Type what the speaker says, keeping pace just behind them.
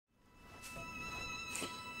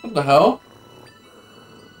What the hell?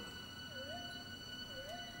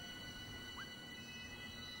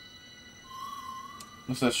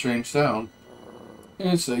 What's that strange sound?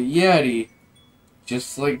 It's a Yeti.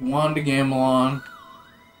 Just like Wanda Gamelon.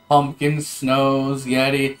 Pumpkin, Snows,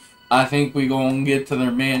 Yeti. I think we gonna get to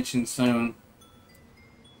their mansion soon.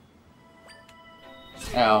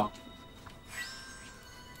 Ow.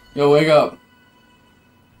 Yo, wake up.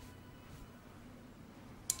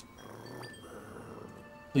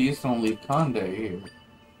 Please don't leave Conde here.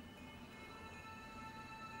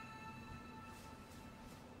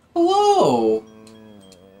 Hello!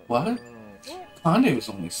 What? Conde was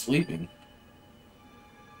only sleeping.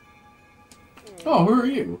 Oh, who are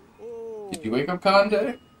you? Did you wake up,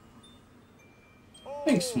 Conde?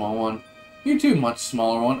 Thanks, small one. You too, much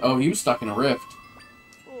smaller one. Oh, he was stuck in a rift.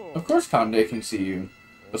 Of course Conde can see you.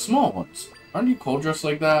 The small ones. Aren't you cold dressed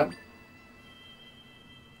like that?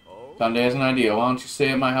 Conde has an idea. Why don't you stay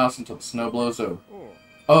at my house until the snow blows over?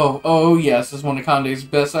 Oh, yes, this is one of Conde's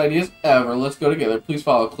best ideas ever. Let's go together. Please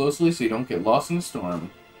follow closely so you don't get lost in the storm.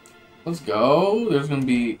 Let's go. There's gonna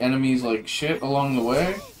be enemies like shit along the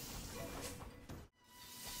way.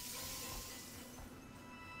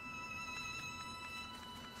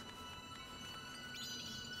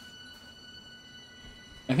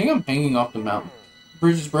 I think I'm hanging off the mountain. The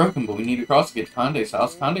bridge is broken, but we need to cross to get to Conde's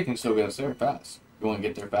house. Conde can still get us there fast. You want to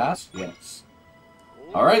get there fast? Yes.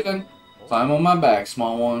 Alright then. Climb on my back,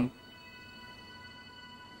 small one.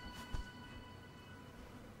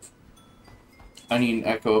 I need an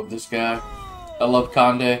echo of this guy. I love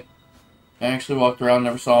Conde. I actually walked around,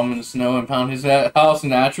 never saw him in the snow, and found his house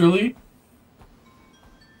naturally.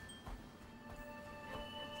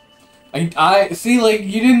 I see, like,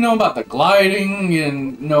 you didn't know about the gliding, you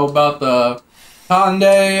didn't know about the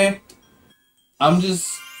Conde. I'm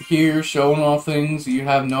just here showing off things you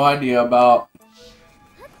have no idea about.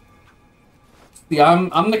 See,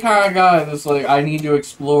 I'm the kind of guy that's like, I need to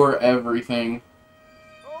explore everything.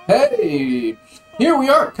 Hey! Here we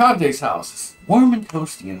are at Conde's house. It's warm and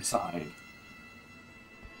toasty inside.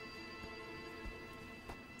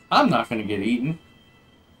 I'm not gonna get eaten.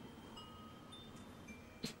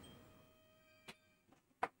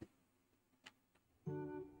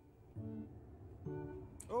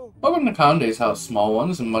 Welcome to Conde's house, small one.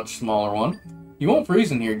 This is a much smaller one. You won't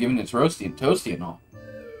freeze in here, given it's roasty and toasty and all.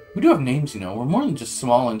 We do have names, you know. We're more than just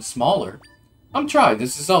small and smaller. I'm Tri.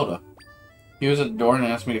 This is Zelda. He was at the door and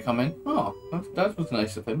asked me to come in. Oh, that was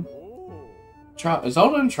nice of him.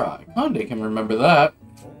 Zelda and Tri. Conde can remember that.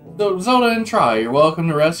 So, Zelda and Tri, you're welcome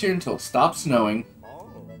to rest here until it stops snowing.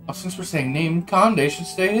 Oh, since we're saying name, Conde should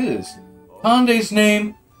stay his. Conde's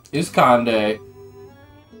name is Conde.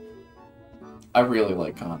 I really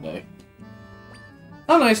like Conde.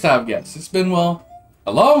 How nice to have guests. It's been, well,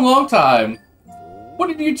 a long, long time. What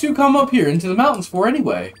did you two come up here into the mountains for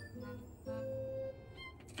anyway?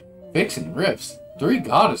 Fixing rifts. 3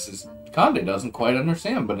 goddesses. Conde doesn't quite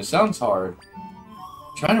understand, but it sounds hard.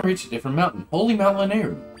 Trying to reach a different mountain. Holy Mount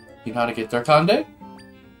Lanayru. You know how to get there, Conde?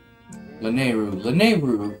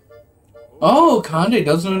 Lanayru. Oh, Conde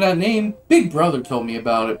does know that name. Big Brother told me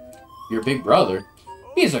about it. Your big brother?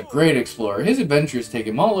 He's a great explorer. His adventures take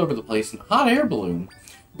him all over the place in a hot air balloon.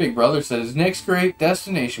 Big Brother said his next great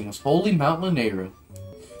destination was Holy Mount Lanayru.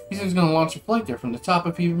 He said he's going to launch a flight there from the top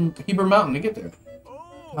of Heber Mountain to get there.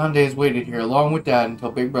 Conde has waited here along with Dad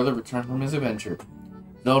until Big Brother returned from his adventure.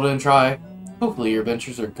 Zelda and Tri, hopefully your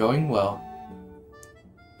adventures are going well.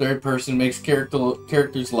 Third person makes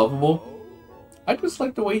characters lovable. I just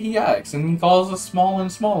like the way he acts, and he calls us small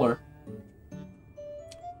and smaller.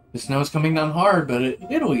 The snow is coming down hard, but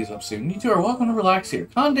it'll ease up soon. You two are welcome to relax here.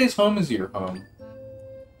 Conde's home is your home.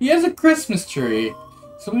 He has a Christmas tree,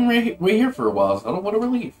 so we can wait here for a while. So what a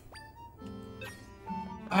relief.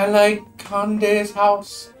 I like Conde's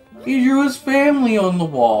house. He drew his family on the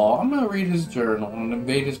wall. I'm gonna read his journal and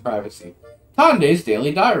invade his privacy. Conde's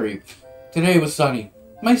daily diary. Today was sunny.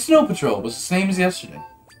 My snow patrol was the same as yesterday.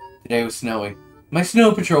 Today was snowy. My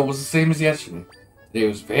snow patrol was the same as yesterday. Today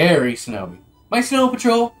was very snowy. My snow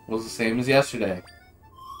patrol was the same as yesterday.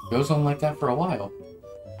 It goes on like that for a while.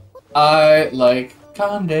 I like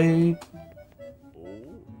Conde.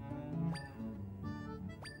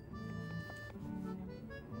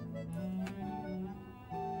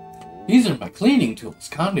 These are my cleaning tools.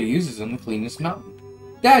 Conde uses them to clean this mountain.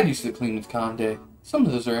 Dad used to clean with Conde. Some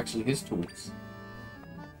of those are actually his tools.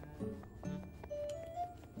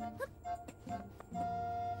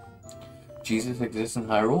 Jesus exists in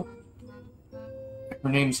Hyrule. Her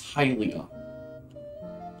name's Hylia.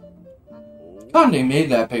 Conde made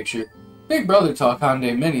that picture. Big Brother taught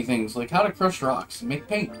Conde many things, like how to crush rocks and make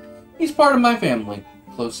paint. He's part of my family.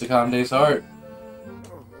 close to Conde's heart.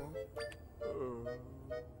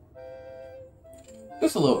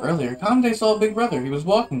 Just a little earlier, Conde saw Big Brother. He was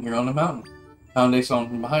walking here on the mountain. Conde saw him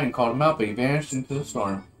from behind and called him out, but he vanished into the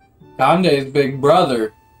storm. Conde's big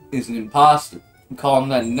brother is an imposter. I'm calling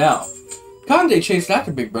that now. Conde chased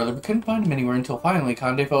after Big Brother, but couldn't find him anywhere until finally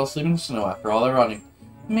Conde fell asleep in the snow after all their running.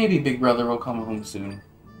 Maybe Big Brother will come home soon.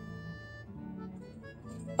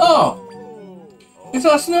 Oh! It's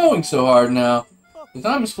not snowing so hard now. The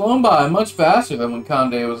time has flown by much faster than when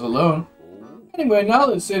Conde was alone. Anyway, now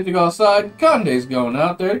that it's safe to go outside, Conde's going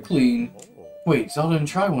out there to clean. Wait, Zelda and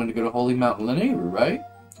Tri wanted to go to Holy Mountain Lanayru, right?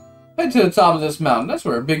 Head to the top of this mountain. That's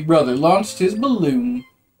where Big Brother launched his balloon.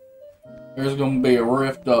 There's gonna be a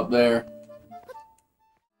rift up there.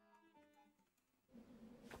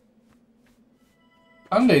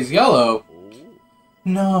 Conde's yellow.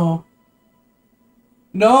 No.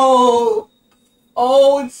 No!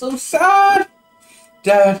 Oh, it's so sad!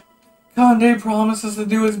 Dad, Conde promises to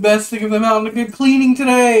do his best to give the mountain a good cleaning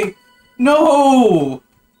today! No!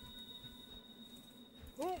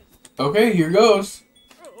 Okay, here goes.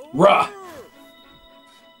 Rah!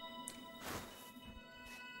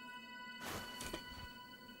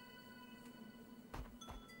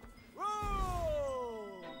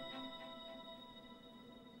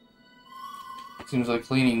 Seems like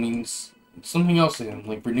cleaning means something else to him,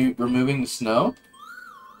 like removing the snow?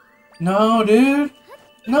 No, dude!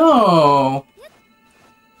 No!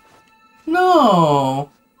 No!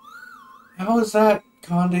 How is that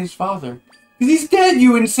Conde's father? He's dead,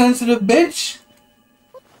 you insensitive bitch!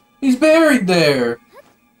 He's buried there!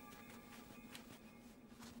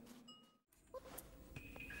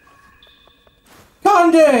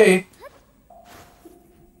 Conde!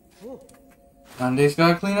 Conde's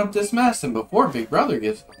gotta clean up this mess, and before Big Brother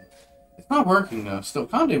gets home. It's not working though. Still,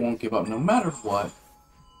 Conde won't give up no matter what.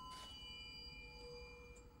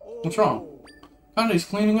 What's wrong? Conde's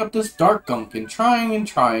cleaning up this dark gunk and trying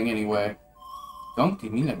anyway. Gunk? Do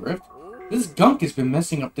you mean that rift? This gunk has been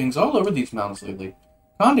messing up things all over these mountains lately.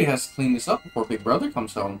 Conde has to clean this up before Big Brother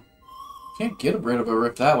comes home. Can't get rid of a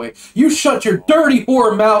rift that way. You shut your dirty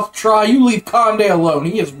whore mouth, Tri. You leave Conde alone.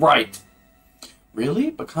 He is right. Really?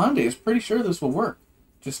 But Conde is pretty sure this will work.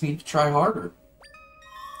 Just need to try harder.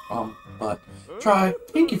 But Tri,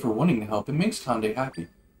 thank you for wanting to help. It makes Conde happy.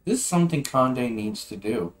 This is something Conde needs to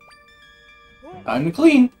do. Time to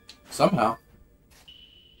clean. Somehow.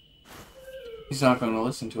 He's not going to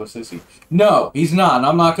listen to us, is he? No, he's not, and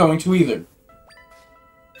I'm not going to either.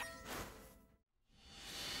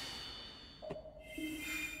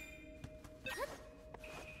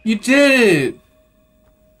 You did it!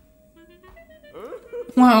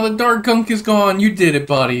 Wow, the dark gunk is gone. You did it,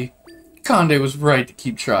 buddy. Conde was right to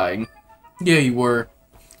keep trying. Yeah, you were.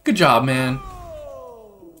 Good job, man.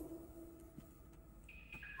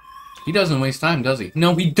 He doesn't waste time, does he?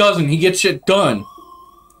 No, he doesn't. He gets shit done.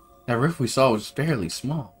 That rift we saw was fairly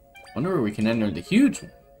small. Wonder where we can enter the huge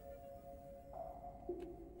one.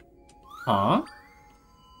 Huh?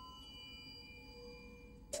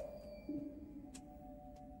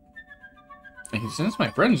 I can sense my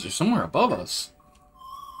friends are somewhere above us.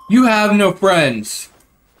 You have no friends.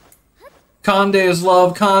 Conde is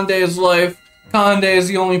love. Conde is life. Conde is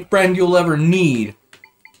the only friend you'll ever need.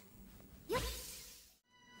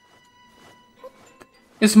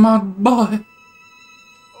 It's my boy.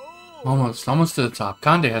 Almost to the top.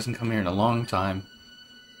 Conde hasn't come here in a long time.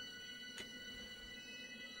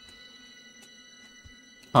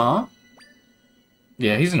 Huh?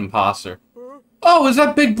 Yeah, he's an imposter. Oh, is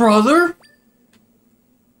that Big Brother?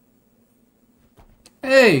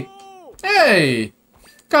 Hey! Hey!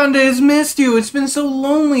 Conde has missed you. It's been so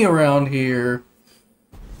lonely around here.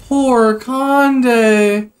 Poor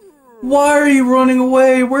Conde. Why are you running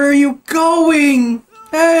away? Where are you going?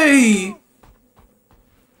 Hey!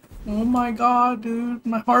 Oh my god, dude.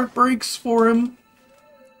 My heart breaks for him.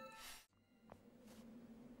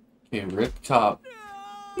 Okay, rip top.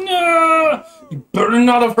 No! You better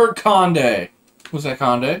not have hurt Conde. Was that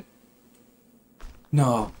Conde?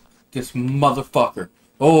 No. This motherfucker.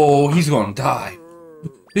 Oh, he's gonna die.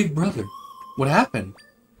 Big Brother, what happened?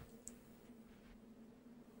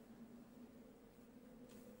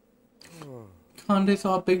 Conde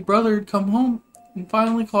thought Big Brother had come home and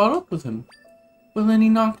finally caught up with him. But then he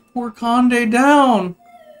knocked poor Conde down.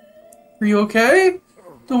 Are you okay?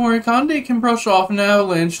 Don't worry, Conde can brush off an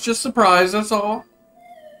avalanche. Just surprised, that's all.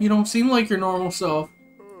 You don't seem like your normal self.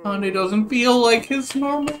 Conde doesn't feel like his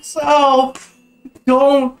normal self.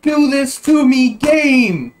 Don't do this to me,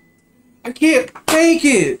 game! I can't take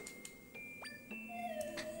it!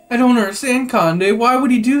 I don't understand, Conde. Why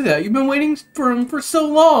would he do that? You've been waiting for him for so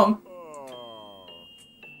long.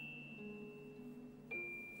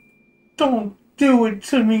 Don't do it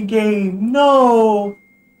to me, game. No.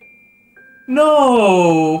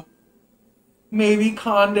 No. Maybe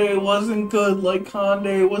Conde wasn't good like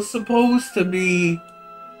Conde was supposed to be.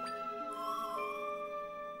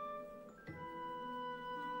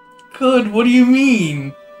 Good, what do you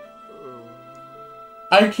mean?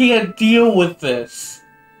 I can't deal with this.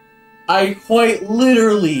 I quite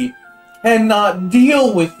literally cannot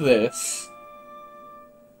deal with this.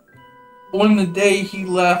 On the day he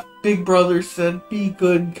left, Big Brother said, "Be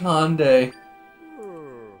good, Conde."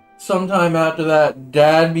 Sometime after that,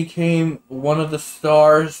 Dad became one of the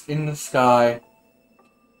stars in the sky.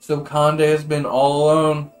 So Conde has been all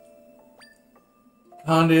alone.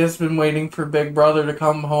 Conde has been waiting for Big Brother to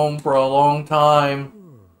come home for a long time.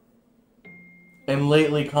 And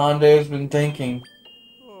lately, Conde has been thinking,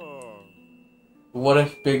 what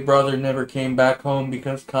if Big Brother never came back home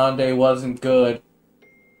because Conde wasn't good?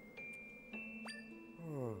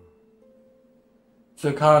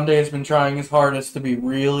 So Conde has been trying his hardest to be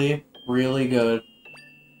really, really good.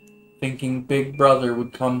 Thinking Big Brother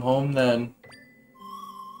would come home then.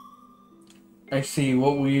 I see,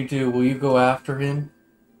 what will you do? Will you go after him?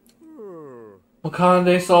 Well,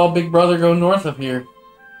 Conde saw Big Brother go north of here.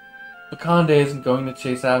 But Conde isn't going to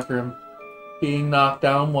chase after him. Being knocked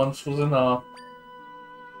down once was enough.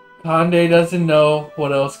 Conde doesn't know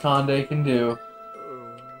what else Conde can do.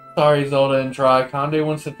 Sorry, Zelda and Try. Conde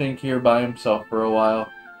wants to think here by himself for a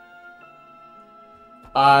while.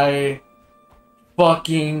 I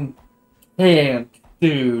fucking can't,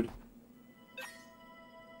 dude.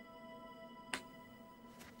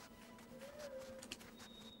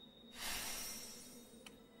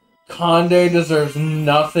 Conde deserves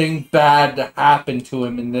nothing bad to happen to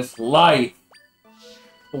him in this life.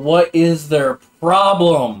 What is their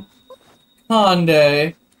problem?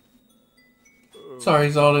 Conde.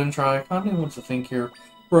 Sorry, Zelda and Try. Conde wants to think here.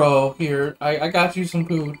 Bro, here, I got you some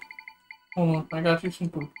food. Hold on, I got you some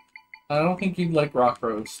food. I don't think you'd like rock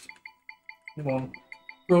roast. Come on.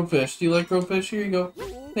 Grilled fish. Do you like grilled fish? Here you go.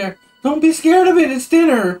 There. Don't be scared of it. It's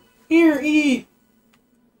dinner. Here, eat.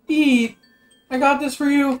 Eat. I got this for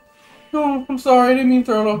you. No, I'm sorry. I didn't mean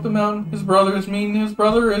to throw it off the mountain. His brother is mean. His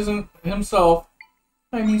brother isn't himself.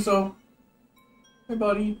 Hi, Miso. Hey,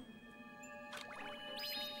 buddy.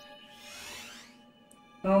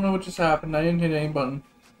 I don't know what just happened. I didn't hit any button.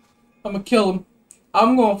 I'm gonna kill him.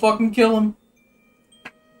 I'm gonna fucking kill him.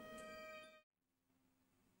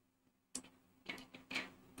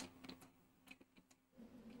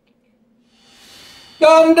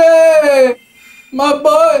 Conde! My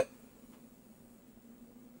butt!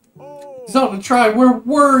 Zelda, Try, where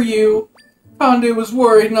were you? Conde was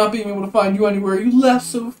worried not being able to find you anywhere. You left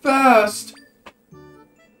so fast.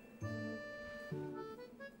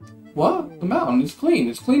 What? The mountain is clean.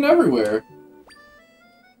 It's clean everywhere.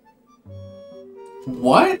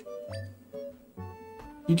 What?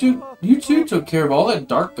 You two took care of all that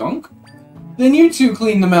dark gunk? Then you two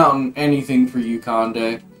cleaned the mountain. Anything for you,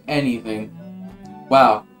 Conde. Anything.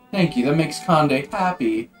 Wow. Thank you. That makes Conde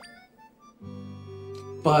happy.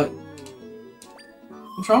 But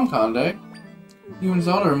what's wrong, Conde? You and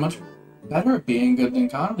Zelda are much better at being good than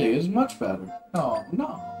Conde is. Much better.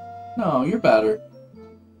 No, you're better.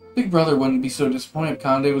 Big Brother wouldn't be so disappointed if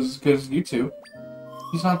Conde was as good as you two.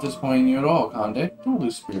 He's not disappointing you at all, Conde. Don't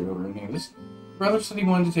lose spirit over any of this. Brother said he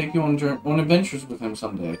wanted to take you on adventures with him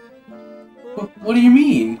someday. What do you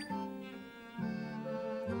mean?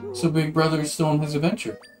 So Big Brother is still on his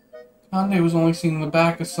adventure. Conde was only seen in the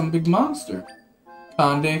back of some big monster.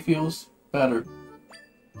 Conde feels better.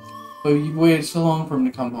 But you've waited so long for him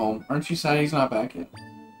to come home. Aren't you sad he's not back yet?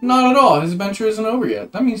 Not at all. His adventure isn't over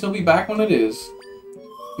yet. That means he'll be back when it is.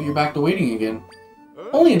 But you're back to waiting again.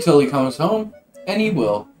 Only until he comes home. And he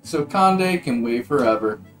will. So Conde can wait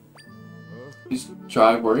forever. Is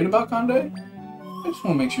Try worried about Conde? I just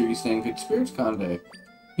want to make sure you stay in good spirits, Conde.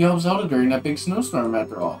 He helped Zelda during that big snowstorm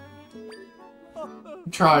after all.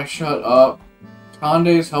 Try, shut up. Conde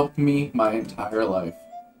has helped me my entire life.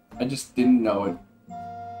 I just didn't know it.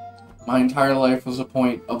 My entire life was a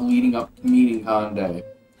point of leading up to meeting Conde.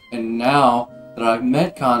 And now that I've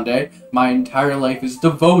met Conde, my entire life is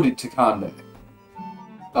devoted to Conde.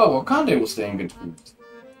 Oh, well, Conde will stay in good spirits.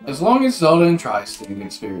 As long as Zelda and Try stay in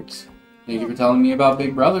good spirits. Thank you for telling me about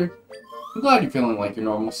Big Brother. I'm glad you're feeling like your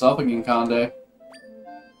normal self again, Conde.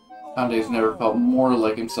 Conde's never felt more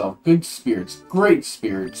like himself. Good spirits. Great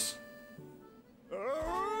spirits.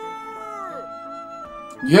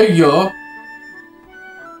 Yeah.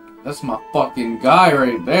 That's my fucking guy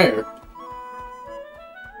right there.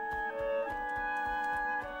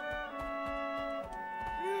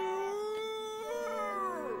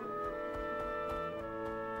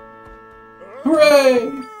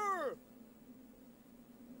 Hooray!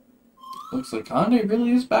 Looks like Conde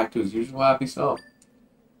really is back to his usual happy self.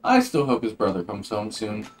 I still hope his brother comes home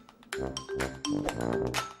soon.